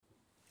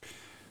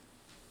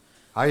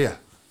Hiya.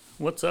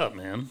 What's up,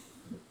 man?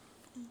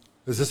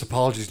 Is this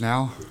apologies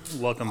now?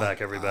 Welcome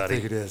back, I everybody.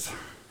 think it is.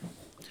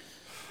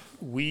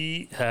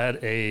 We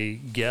had a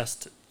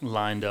guest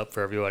lined up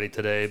for everybody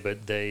today,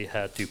 but they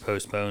had to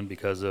postpone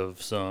because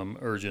of some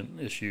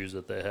urgent issues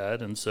that they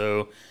had. And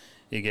so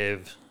he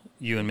gave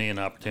you and me an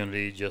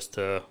opportunity just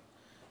to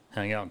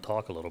hang out and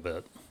talk a little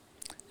bit.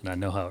 And I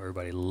know how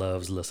everybody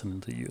loves listening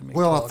to you and me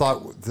Well,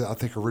 talk. I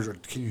think originally,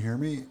 can you hear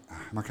me?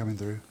 Am I coming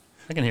through?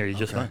 I can hear you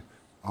just Okay.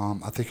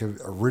 fine. I think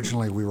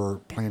originally we were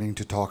planning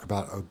to talk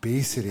about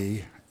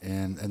obesity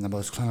in the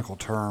most clinical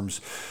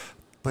terms.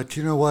 But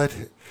you know what?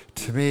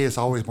 To me, it's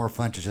always more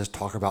fun to just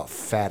talk about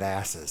fat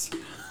asses.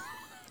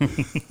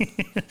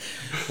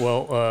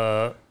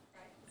 Well,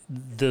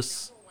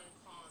 this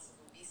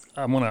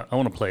I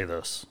wanna play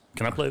this.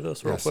 Can I play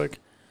this real Yes. quick?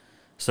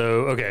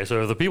 So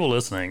the people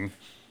listening,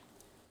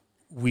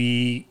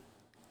 we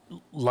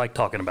like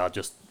talking about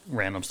just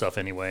random stuff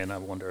anyway, and I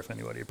wonder if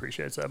anybody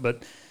appreciates that.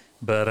 But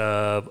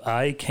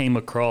I came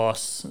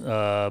across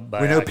by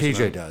We know accident.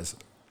 PJ does.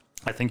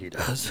 I think he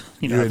does.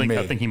 You You know, and me.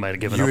 I think he might have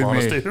given You up and on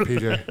us me, too.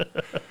 PJ.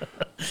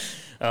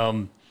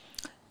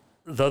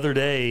 The other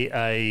day,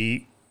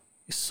 I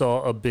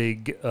saw a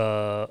big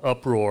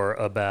uproar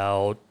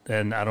about,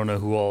 and I don't know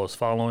who all is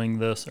following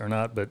this or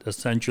not, but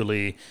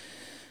essentially,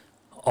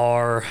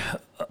 our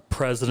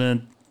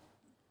president's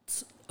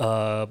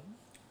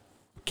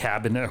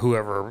cabinet,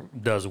 whoever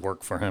does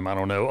work for him, I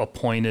don't know,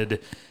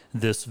 appointed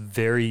this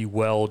very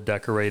well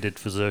decorated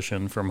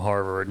physician from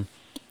Harvard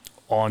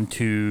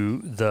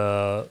onto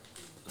the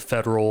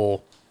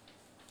federal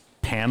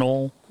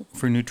panel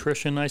for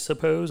nutrition, I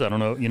suppose. I don't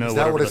know, Is that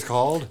whatever what it's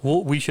called?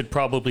 Well, we should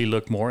probably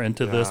look more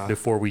into this Yeah.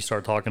 before we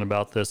start talking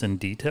about this in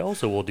detail.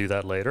 So we'll do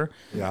that later.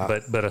 Yeah.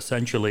 But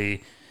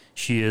essentially,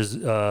 she is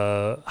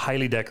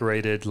highly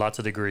decorated, lots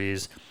of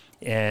degrees,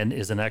 and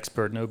is an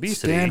expert in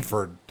obesity.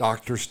 Stanford,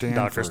 Dr. Stanford.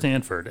 Dr.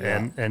 Stanford.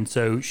 Yeah. And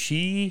so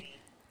she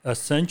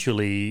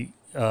essentially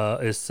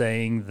is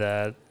saying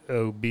that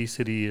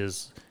obesity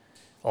is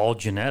all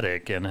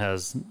genetic and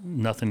has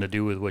nothing to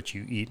do with what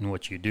you eat and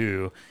what you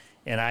do.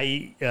 And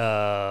I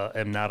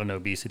am not an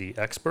obesity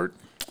expert,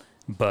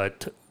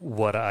 but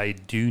what I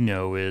do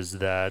know is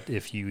that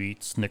if you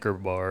eat Snicker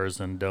bars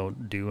and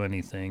don't do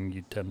anything,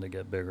 you tend to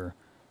get bigger.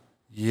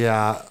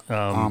 Yeah.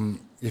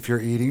 If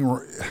you're eating,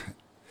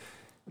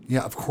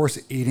 yeah, of course,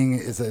 eating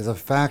is a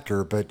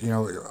factor, but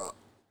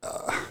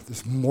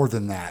there's more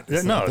than that.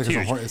 No, I think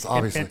it's huge. it's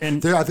obviously.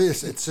 And I think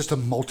it's just a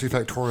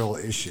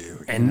multifactorial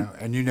issue,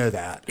 and you know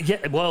that.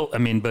 yeah, well, I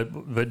mean,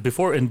 but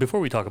before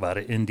we talk about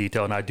it in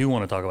detail, and I do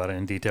want to talk about it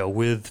in detail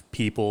with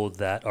people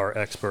that are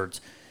experts.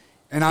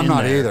 And I'm in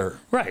not there. either,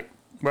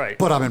 Right.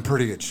 but I'm in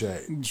pretty good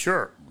shape.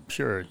 Sure.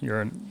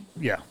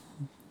 Yeah.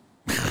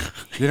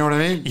 You know what I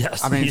mean?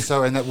 Yes. I mean,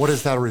 so what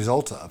is that a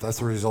result of?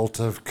 That's a result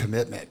of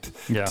commitment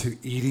Yeah. to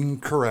eating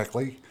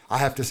correctly. I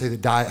have to say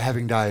that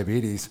having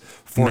diabetes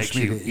forced Makes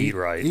me you to eat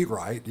right. Eat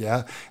right,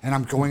 yeah. And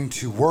I'm going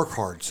to work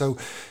hard. So,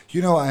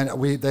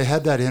 they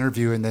had that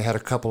interview, and they had a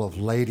couple of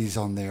ladies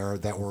on there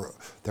that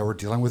were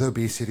dealing with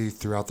obesity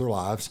throughout their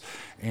lives,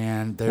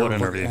 and they What were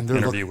interview? And they're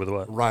Interview with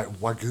what? Right,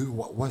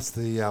 what's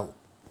the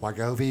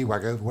Wegovy?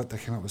 What they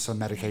came up with some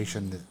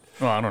medication that.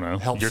 Well, I don't know.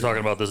 Helps You're you.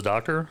 talking about this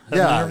doctor? had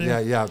an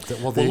interview? Yeah.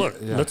 Well, look,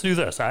 let's do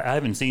this. I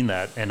haven't seen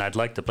that, and I'd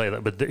like to play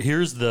that. But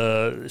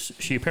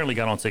she apparently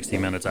got on 60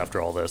 Minutes after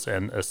all this,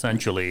 and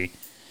essentially,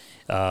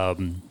 so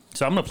I'm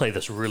going to play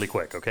this really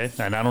quick, okay?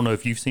 And I don't know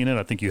if you've seen it.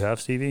 I think you have,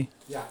 Stevie.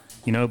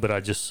 Yeah. But I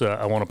just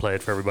I want to play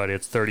it for everybody.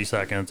 It's 30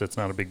 seconds. It's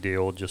not a big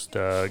deal. Just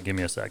give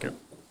me a second.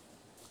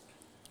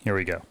 Here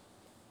we go.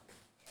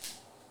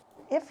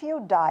 If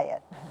you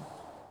diet,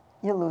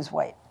 you lose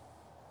weight,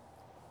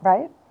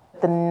 right?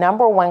 The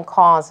number one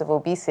cause of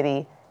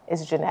obesity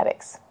is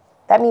genetics.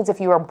 That means if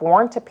you are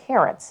born to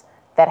parents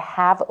that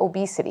have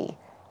obesity,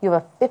 you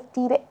have a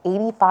 50 to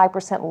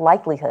 85%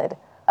 likelihood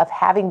of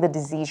having the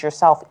disease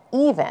yourself,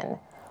 even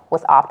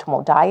with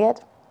optimal diet,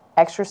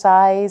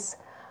 exercise,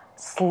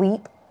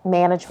 sleep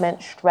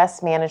management,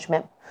 stress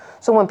management.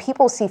 So when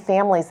people see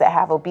families that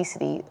have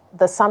obesity,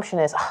 the assumption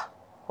is,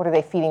 what are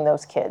they feeding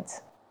those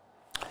kids?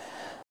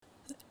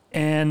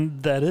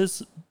 And that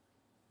is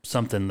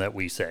something that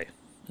we say.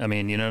 I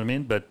mean, you know what I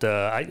mean? But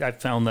I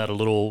found that a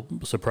little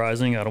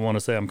surprising. I don't want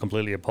to say I'm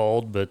completely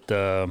appalled, but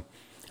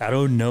I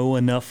don't know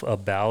enough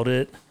about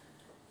it.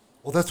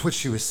 Well, that's what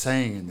she was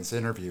saying in this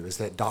interview, is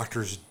that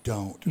doctors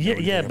don't know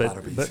anything about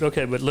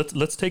obesity. but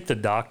let's take the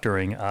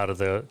doctoring out of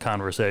the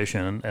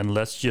conversation, and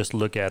let's just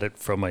look at it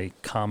from a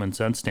common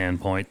sense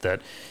standpoint.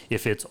 That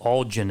if it's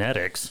all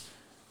genetics,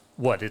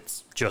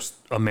 it's just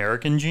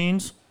American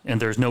genes,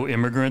 and there's no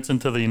immigrants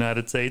into the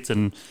United States,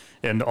 and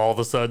all of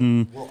a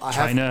sudden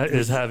China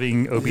is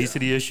having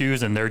obesity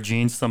issues, and their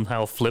genes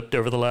somehow flipped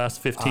over the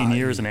last 15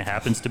 years, and it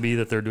happens to be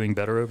that they're doing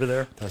better over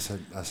there. That's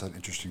an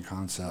interesting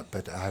concept,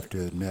 but I have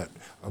to admit,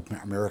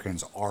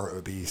 Americans are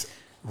obese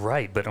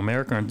Right, but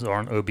Americans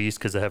aren't obese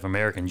because they have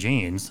American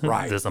genes.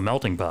 Right. There's a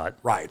melting pot.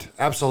 Right.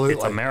 Absolutely.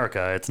 It's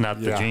America. It's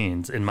not the Yeah.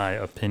 genes, in my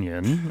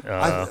opinion.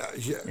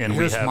 And we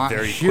here's have my-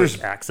 very here's-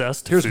 quick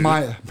access to Here's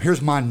food.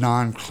 here's my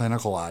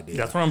non-clinical idea.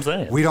 That's what I'm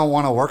saying. We don't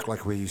want to work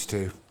like we used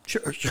to.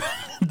 Sure.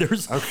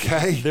 There's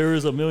Okay.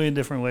 There's a million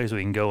different ways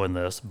we can go in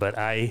this, but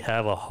I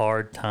have a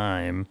hard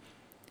time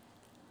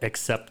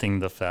accepting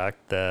the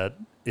fact that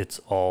it's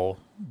all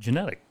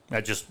genetic. I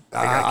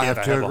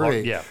have to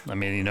agree. Yeah, I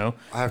mean, I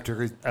have to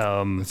agree.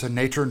 It's a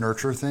nature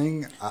nurture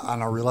thing,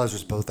 and I realize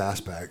there's both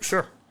aspects.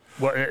 sure.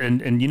 Well,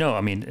 and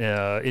I mean,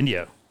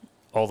 India,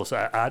 all this.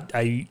 Yeah,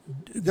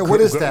 what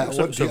is that?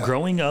 So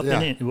growing up Yeah.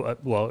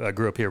 I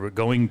grew up here, but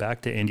going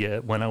back to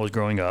India when I was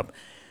growing up,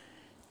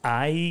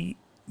 I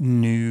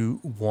knew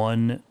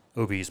one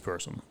obese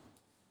person.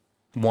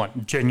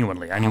 One,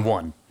 genuinely, I knew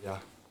one. Yeah.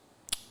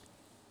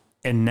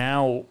 And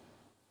now,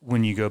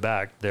 when you go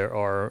back, there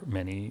are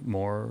many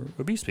more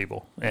obese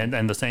people.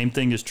 And the same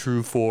thing is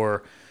true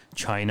for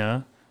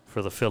China,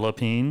 for the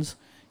Philippines,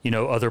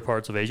 other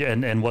parts of Asia.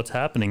 And what's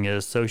happening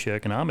is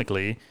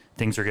socioeconomically,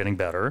 things are getting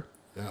better.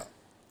 Yeah.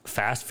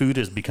 Fast food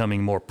is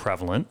becoming more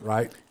prevalent.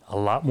 Right. A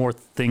lot more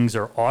things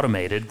are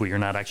automated where you're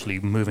not actually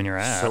moving your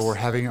ass. So we're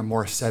having a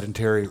more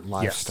sedentary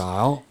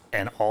lifestyle.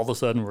 And all of a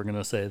sudden, we're going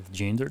to say the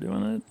genes are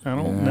doing it? I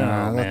don't know,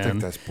 I man.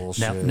 think that's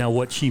bullshit. Now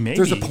what she may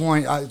There's be... a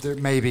point. There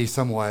may be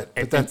somewhat,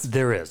 but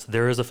There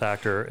is a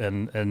factor,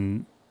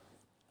 and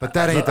but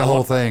that ain't the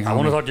whole thing. I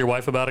want to homie. talk to your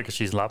wife about it because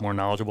she's a lot more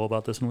knowledgeable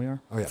about this than we are.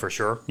 Oh, yeah. For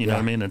sure. You know Yeah.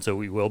 what I mean? And so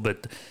we will.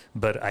 But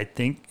I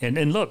think,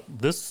 and look,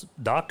 this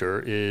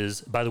doctor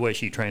is, by the way,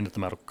 she trained at the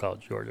Medical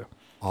College of Georgia.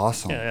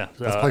 Awesome. Yeah,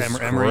 That yeah. place is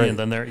Emory, great. and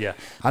then there, yeah.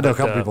 I know a But,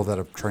 couple people that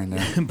have trained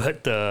there.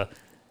 But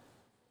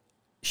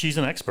she's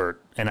an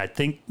expert. And I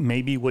think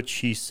maybe what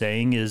she's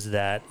saying is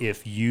that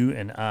if you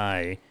and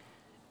I,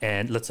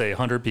 and let's say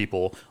 100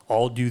 people,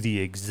 all do the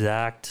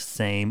exact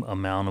same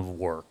amount of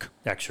work,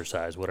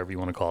 exercise, whatever you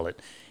want to call it,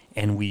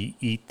 and we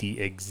eat the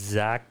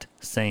exact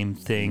same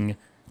thing,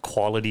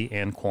 quality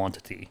and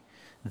quantity,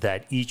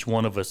 that each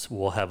one of us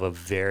will have a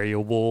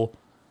variable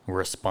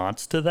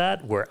response to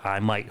that, where I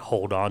might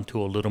hold on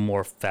to a little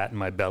more fat in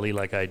my belly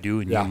like I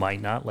do, and Yeah. you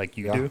might not like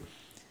you Yeah. do.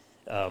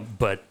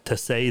 But to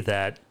say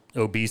that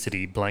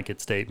obesity blanket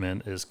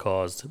statement is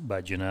caused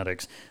by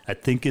genetics, I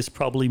think is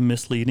probably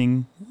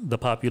misleading the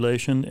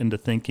population into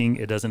thinking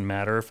it doesn't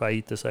matter if I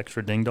eat this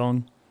extra ding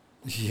dong.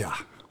 Yeah.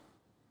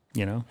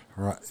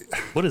 Right.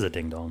 What is a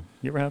ding dong?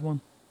 You ever had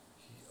one?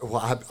 Well,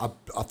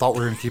 I thought we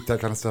were going to keep that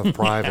kind of stuff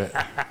private.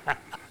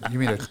 You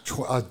mean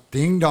a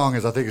ding dong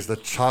is the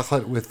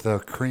chocolate with the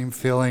cream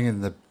filling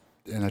and a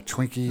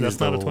Twinkie. That's is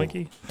not a the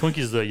Twinkie.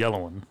 Twinkies the yellow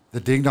one. The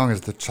ding dong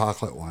is the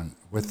chocolate one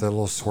with the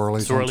little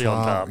swirlies Swirly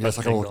on top. Yeah, it's That's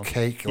like a ding little dong.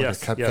 cake, like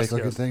Yes, a cupcake yes,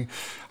 looking yes. thing.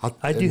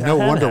 I do- No I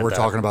had wonder had we're that.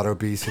 talking about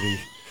obesity.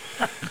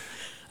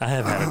 I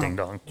have had a ding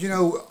dong.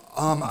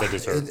 The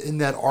dessert. in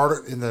that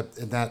art in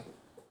that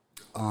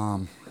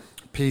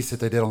piece that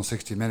they did on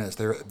 60 Minutes,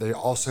 they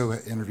also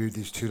interviewed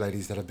these two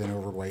ladies that have been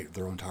overweight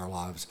their entire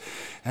lives,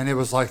 and it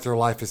was like their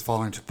life is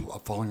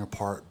falling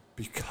apart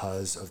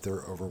because of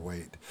their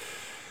overweight.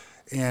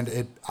 And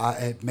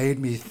it made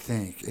me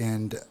think,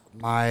 and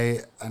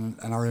I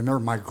remember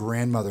my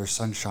grandmother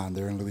Sunshine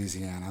there in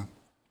Louisiana.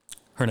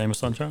 Her name is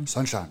Sunshine?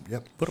 Sunshine,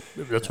 yep.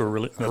 That's her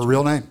really... Her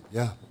real name,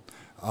 yeah.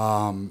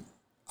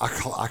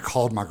 I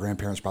called my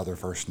grandparents by their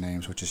first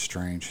names, which is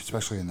strange,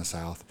 especially in the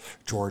South.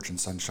 George and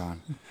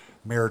Sunshine.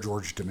 Mayor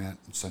George Dement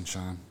and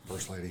Sunshine,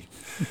 First Lady.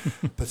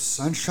 But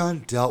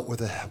Sunshine dealt with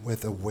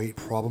a weight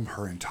problem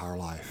her entire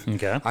life.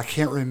 Okay. I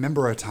can't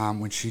remember a time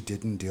when she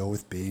didn't deal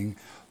with being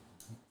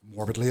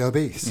morbidly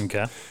obese.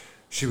 Okay.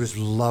 She was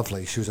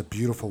lovely. She was a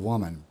beautiful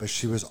woman, but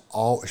she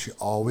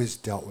always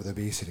dealt with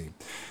obesity.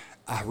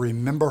 I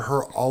remember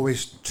her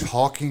always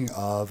talking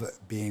of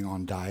being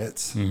on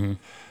diets. Mm-hmm.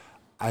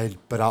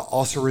 But I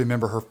also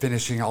remember her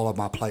finishing all of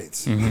my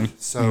plates. Mm-hmm.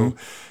 So,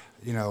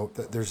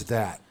 there's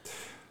that.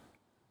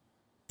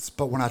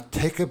 But when I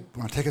take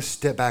a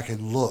step back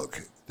and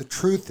look, the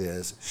truth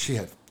is she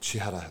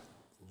had a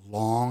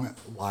long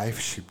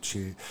life.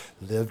 She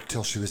lived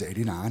till she was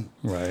 89.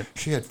 Right.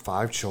 She had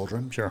 5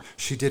 children. Sure.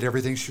 She did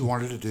everything she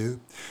wanted to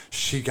do.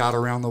 She got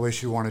around the way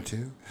she wanted to.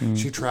 Mm-hmm.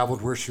 She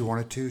traveled where she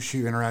wanted to.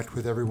 She interacted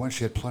with everyone.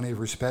 She had plenty of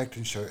respect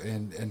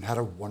and had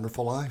a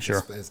wonderful life.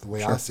 Sure. Is the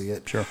way I see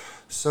it. Sure.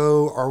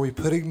 So are we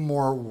putting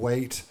more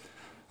weight?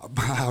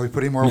 Are we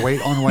putting more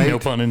weight on weight? No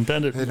pun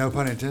intended. Hey, no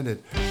pun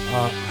intended.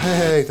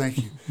 Hey, thank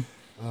you.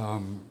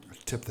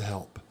 Tip the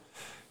help.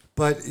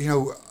 But,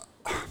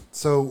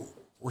 so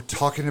we're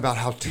talking about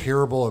how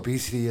terrible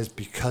obesity is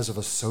because of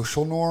a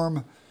social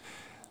norm.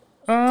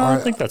 I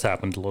think that's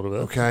happened a little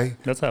bit. Okay.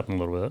 That's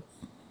happened a little bit.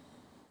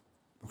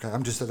 Okay,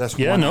 that's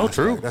Yeah, one no, aspect.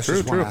 true, That's true,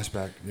 just one true.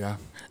 aspect, yeah.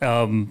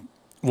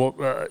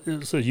 Well,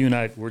 so you and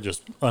I were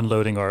just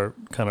unloading our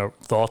kind of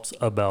thoughts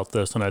about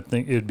this, and I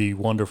think it'd be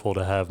wonderful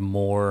to have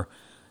more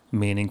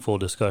meaningful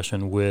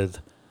discussion with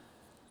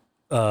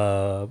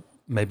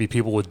maybe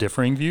people with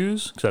differing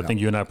views, because I think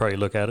you and I probably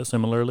look at it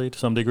similarly to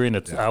some degree, and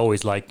I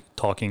always like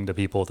talking to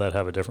people that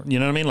have a different, you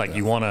know what I mean? Like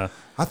you want to.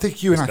 I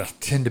think you and I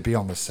tend to be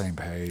on the same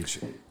page.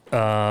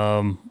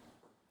 On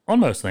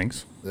most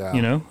things, Yeah.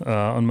 you know,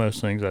 on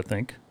most things, I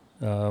think.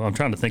 I'm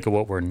trying to think of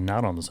what we're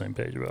not on the same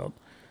page about.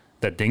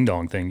 That ding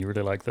dong thing, you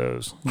really like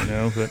those, you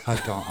know? But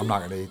I'm not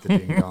going to eat the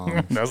ding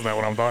dong. that's not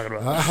what I'm talking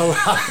about.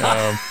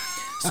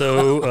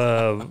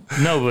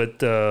 No,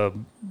 but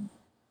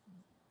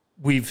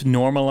we've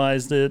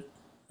normalized it.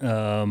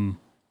 And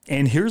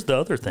here's the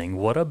other thing.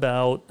 What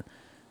about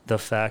the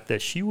fact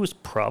that she was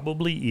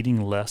probably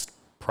eating less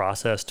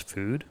processed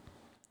food?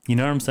 You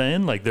know what I'm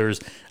saying? Like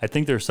I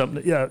think there's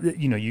something,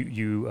 you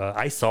know,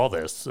 I saw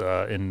this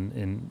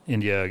in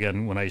India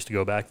again when I used to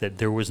go back, that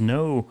there was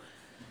no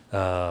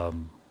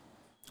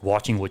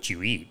watching what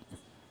you eat.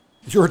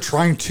 You're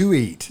trying to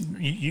eat.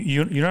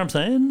 You know what I'm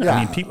saying? Yeah.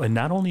 I mean, people, and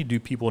not only do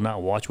people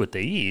not watch what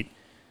they eat,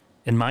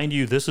 and mind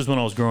you, this is when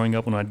I was growing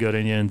up, when I'd go to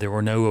India and there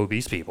were no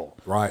obese people.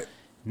 Right.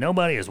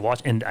 Nobody is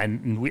watching,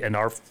 and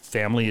our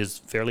family is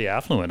fairly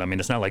affluent. I mean,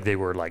 it's not like they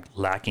were like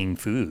lacking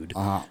food.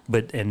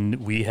 And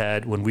we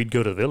had, when we'd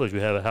go to the village, we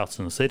had a house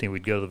in the city.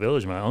 We'd go to the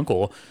village. My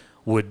uncle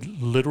would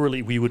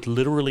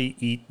literally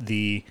eat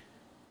the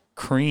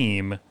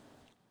cream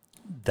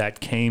that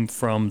came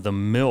from the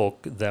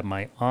milk that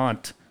my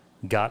aunt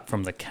got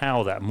from the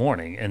cow that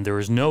morning, and there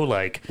was no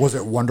like. Was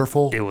it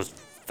wonderful? It was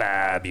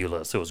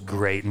fabulous. It was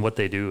great. And what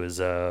they do is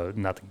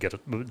not to get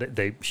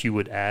it. She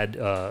would add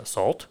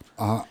salt.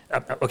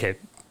 Okay,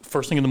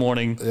 first thing in the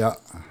morning. Yeah.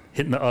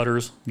 Hitting the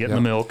udders, getting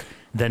the milk,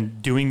 then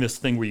doing this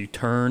thing where you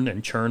turn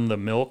and churn the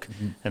milk,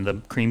 and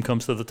the cream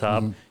comes to the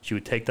top. She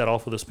would take that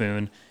off with a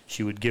spoon.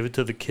 She would give it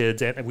to the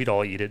kids, and we'd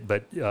all eat it,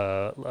 but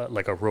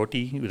like a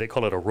roti. They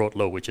call it a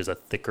rotlo, which is a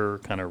thicker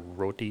kind of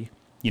roti.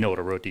 You know what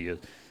a roti is.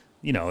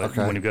 You know,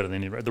 when you go to the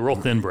Indian, the real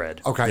thin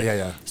bread. Okay,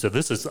 yeah. So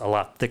this is a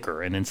lot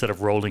thicker, and instead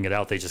of rolling it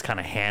out, they just kind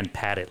of hand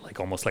pat it, like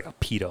almost like a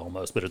pita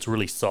almost, but it's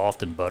really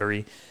soft and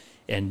buttery.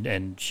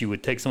 And she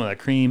would take some of that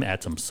cream,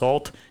 add some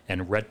salt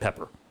and red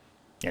pepper.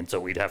 And so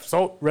we'd have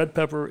salt, red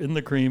pepper in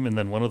the cream, and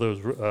then one of those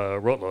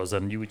rotlos,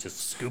 and you would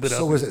just scoop it up.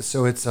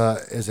 So is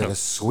it a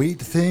sweet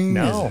thing?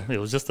 No, it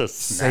was just a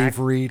snack.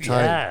 Savory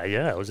type?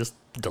 Yeah, it was just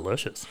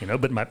delicious, you know.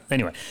 But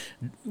anyway,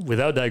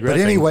 without digressing.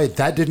 But anyway,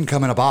 that didn't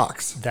come in a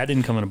box. That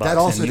didn't come in a box. That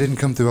also didn't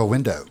come through a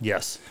window.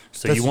 Yes.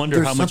 So you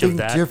wonder how much of that.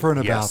 There's something different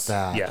about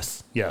that.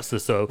 Yes.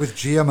 So with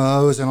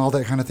GMOs and all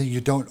that kind of thing,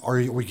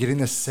 are we getting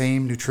the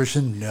same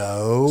nutrition?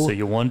 No. So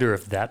you wonder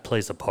if that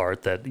plays a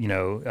part. That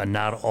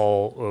not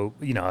all.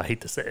 I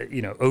hate to say,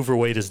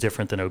 overweight is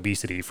different than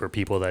obesity for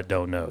people that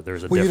don't know.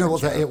 There's a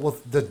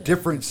difference. The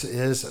difference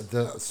is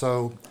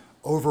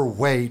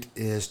overweight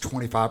is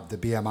 25. The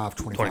BMI of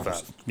 25.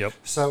 25. Yep.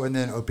 So and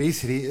then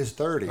obesity is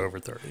 30. Over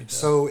 30. Yeah.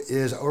 So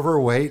is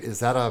overweight? Is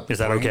that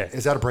okay?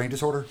 Is that a brain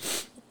disorder?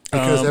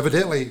 Because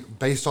evidently,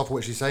 based off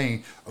what she's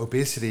saying,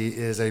 obesity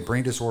is a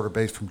brain disorder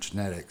based from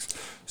genetics.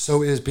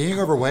 So is being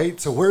overweight?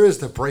 So where is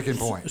the breaking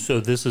point? So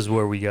this is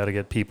where we got to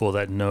get people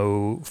that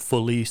know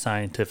fully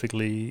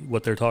scientifically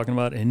what they're talking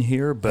about in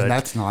here. But and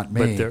that's not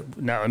me.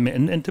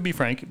 And to be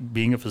frank,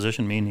 being a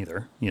physician, me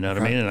neither. You know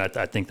what I mean? And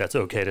I think that's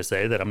okay to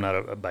say that I'm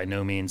not by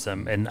no means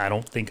and I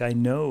don't think I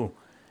know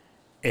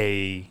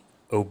a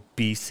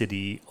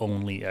obesity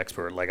only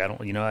expert. Like I don't.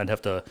 I'd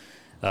have to.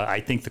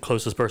 I think the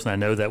closest person I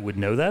know that would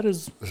know that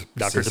is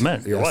Dr.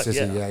 Dement.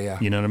 Yeah.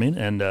 You know what I mean?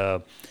 And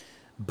there's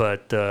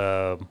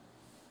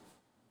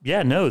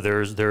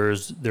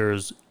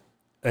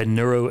a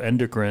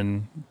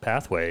neuroendocrine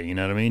pathway. You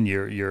know what I mean?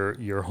 Your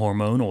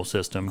hormonal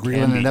system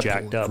can be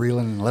jacked up. Ghrelin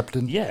and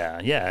leptin.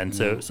 Yeah. And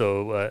so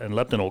and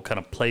leptin will kind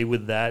of play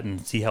with that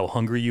and see how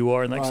hungry you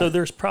are, and so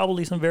there's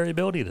probably some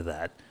variability to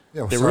that.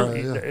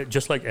 Yeah,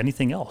 just like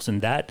anything else,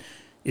 and that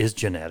is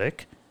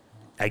genetic.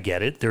 I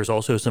get it. There's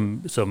also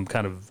some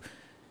kind of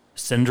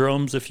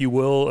syndromes, if you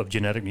will, of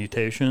genetic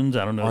mutations.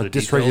 I don't know or the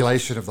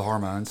dysregulation details. of the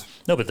hormones.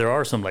 No, but there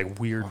are some like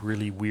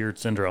really weird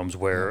syndromes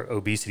where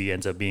obesity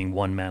ends up being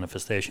one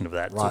manifestation of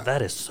that. Right. So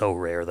that is so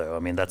rare, though. I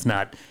mean, that's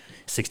not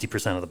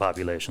 60% of the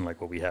population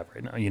like what we have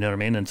right now. You know what I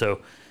mean? And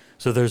so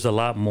there's a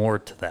lot more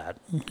to that,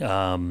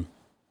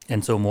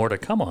 and so more to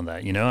come on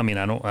that. I mean,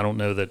 I don't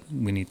know that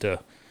we need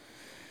to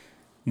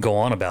go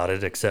on about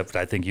it, except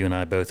I think you and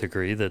I both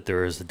agree that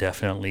there is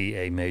definitely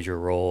a major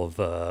role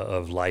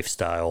of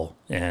lifestyle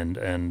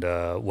and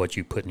what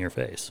you put in your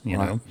face. You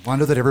know, I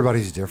know that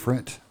everybody's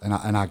different, and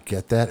I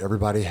get that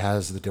everybody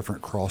has the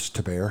different cross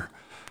to bear.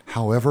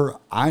 However,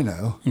 I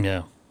know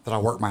that I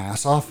work my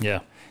ass off,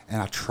 and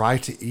I try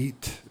to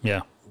eat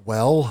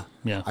well.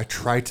 Yeah, I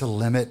try to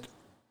limit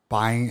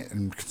buying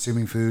and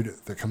consuming food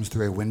that comes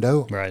through a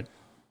window. Right.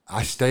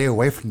 I stay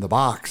away from the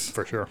box.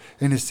 For sure.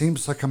 And it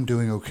seems like I'm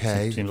doing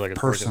okay. Seems like it's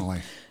personally.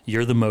 Working.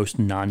 You're the most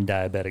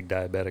diabetic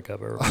I've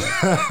ever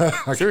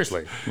met.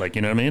 Seriously. Like,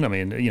 you know what I mean? I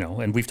mean,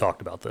 and we've talked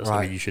about this. Right.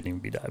 I mean, you shouldn't even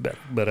be diabetic.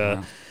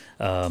 But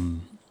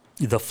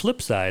the flip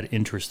side,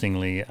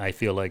 interestingly, I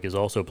feel like is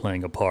also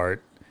playing a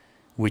part,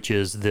 which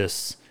is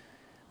this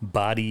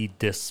body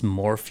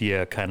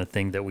dysmorphia kind of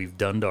thing that we've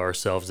done to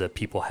ourselves that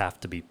people have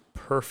to be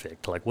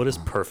perfect? Like, what is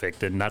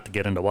perfect? And not to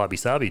get into wabi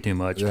sabi too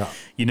much, Yeah.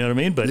 you know what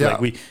I mean? But Yeah.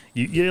 like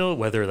you know,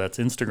 whether that's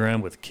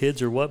Instagram with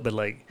kids or what, but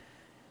like,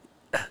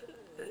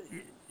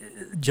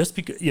 just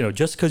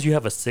because you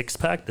have a six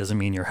pack doesn't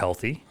mean you're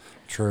healthy.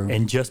 True.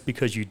 And just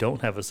because you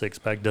don't have a six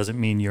pack doesn't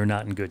mean you're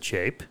not in good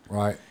shape.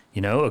 Right.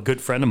 You know, a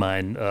good friend of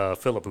mine,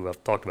 Philip, who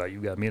I've talked about, you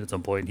got me at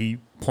some point, he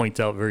points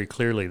out very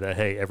clearly that,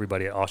 hey,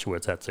 everybody at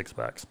Auschwitz had six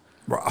packs.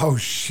 Oh,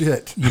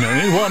 shit. You know what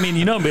I mean? Well, I mean,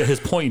 you know, but his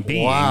point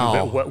being,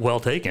 Wow. well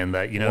taken,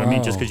 that, you know what I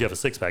mean? Just Wow. because you have a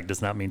six pack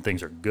does not mean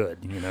things are good,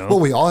 you know? Well,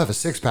 we all have a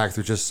six pack.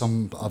 They're just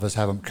some of us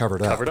have them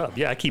covered up. Covered up.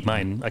 Yeah, I keep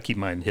mine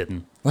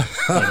hidden.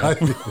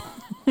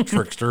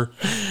 Trickster.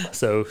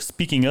 So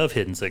speaking of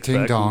hidden six Ding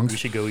pack, dongs. we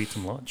should go eat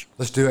some lunch.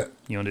 Let's do it.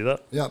 You want to do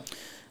that? Yep.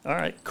 All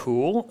right,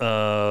 cool.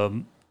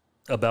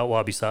 About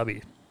wabi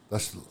sabi.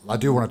 I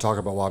do want to talk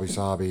about wabi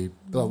sabi,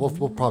 but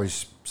we'll probably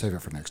save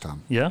it for next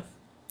time. Yeah.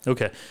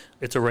 Okay.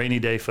 It's a rainy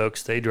day,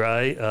 folks. Stay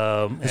dry.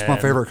 It's my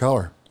favorite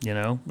color. You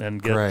know,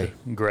 and get Gray.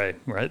 gray,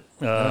 right?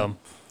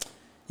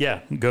 Yeah.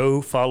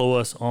 Go follow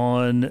us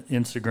on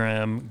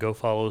Instagram. Go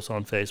follow us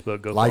on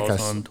Facebook. Go Like follow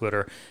us us. on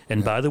Twitter.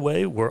 And by the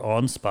way, we're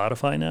on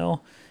Spotify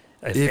now.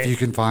 If you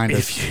can find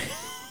us.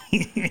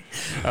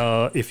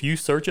 If you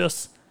search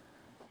us,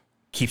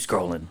 keep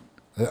scrolling.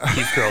 Keep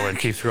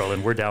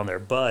scrolling. We're down there.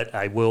 But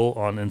I will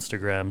on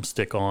Instagram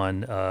stick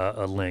on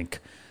a link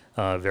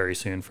very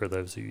soon for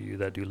those of you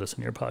that do listen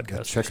to your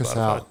podcast. Check through us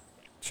Spotify. out.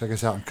 Check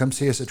us out. And come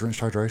see us at Drenched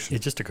Hydration. It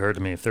just occurred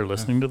to me, if they're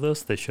listening to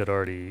this, they should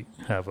already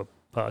have a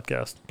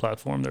podcast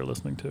platform they're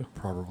listening to.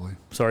 Probably.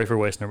 Sorry for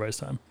wasting everybody's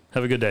time.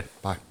 Have a good day.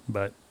 Bye.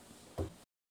 Bye.